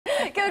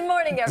Good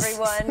morning,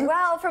 everyone.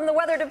 Well, from the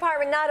weather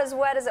department, not as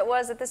wet as it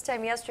was at this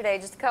time yesterday.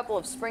 Just a couple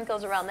of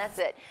sprinkles around, that's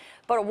it.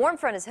 But a warm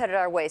front is headed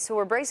our way, so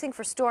we're bracing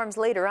for storms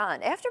later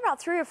on. After about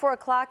 3 or 4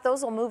 o'clock,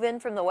 those will move in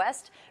from the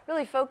west,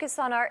 really focus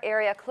on our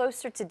area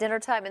closer to dinner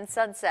time and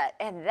sunset.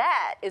 And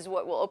that is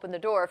what will open the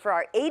door for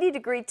our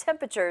 80-degree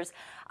temperatures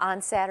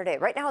on Saturday.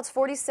 Right now it's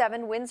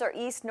 47. Winds are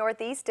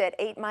east-northeast at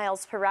 8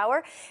 miles per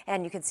hour.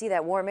 And you can see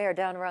that warm air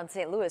down around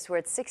St. Louis. We're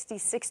at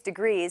 66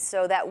 degrees.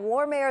 So that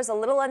warm air is a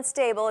little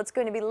unstable. It's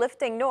going to be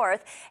lifting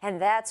north,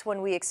 and that's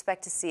when we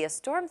expect to see a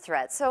storm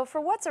threat. So for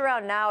what's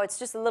around now, it's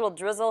just a little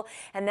drizzle,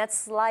 and that's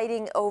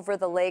sliding over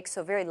the lake,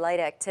 so very light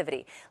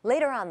activity.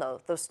 Later on,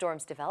 though, those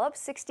storms develop.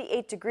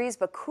 68 degrees,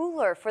 but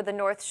cooler for the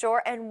North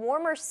Shore and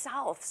warmer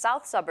south.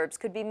 South suburbs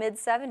could be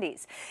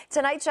mid-70s.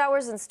 Tonight,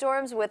 showers and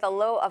storms with a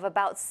low of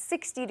about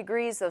 60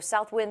 degrees. Those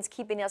south winds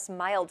keeping us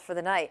mild for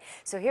the night.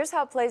 So here's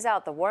how it plays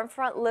out. The warm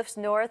front lifts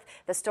north.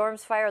 The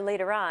storms fire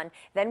later on.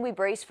 Then we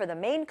brace for the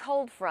main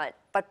cold front.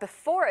 But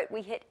before it,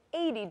 we hit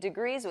 80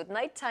 degrees with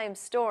nighttime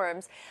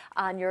storms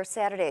on your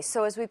Saturday.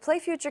 So as we play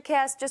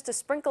Futurecast, just a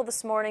sprinkle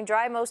this morning,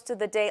 dry most of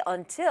the day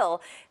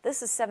until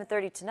this is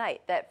 7:30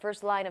 tonight. That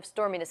first line of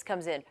storminess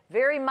comes in.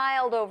 Very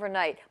mild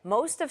overnight.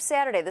 Most of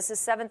Saturday, this is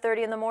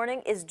 7:30 in the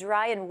morning, is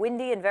dry and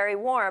windy and very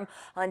warm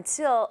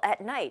until at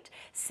night.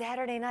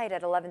 Saturday night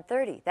at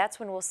 11:30, that's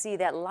when we'll see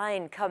that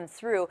line come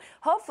through.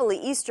 Hopefully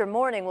Easter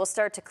morning will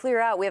start to clear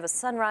out. We have a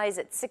sunrise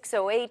at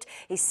 6:08,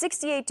 a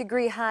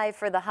 68-degree high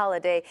for the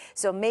holiday.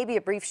 So maybe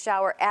a brief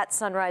shower at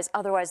sunrise.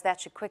 Otherwise, that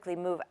should quickly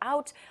move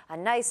out. A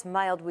nice,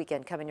 mild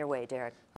weekend coming your way, Derek.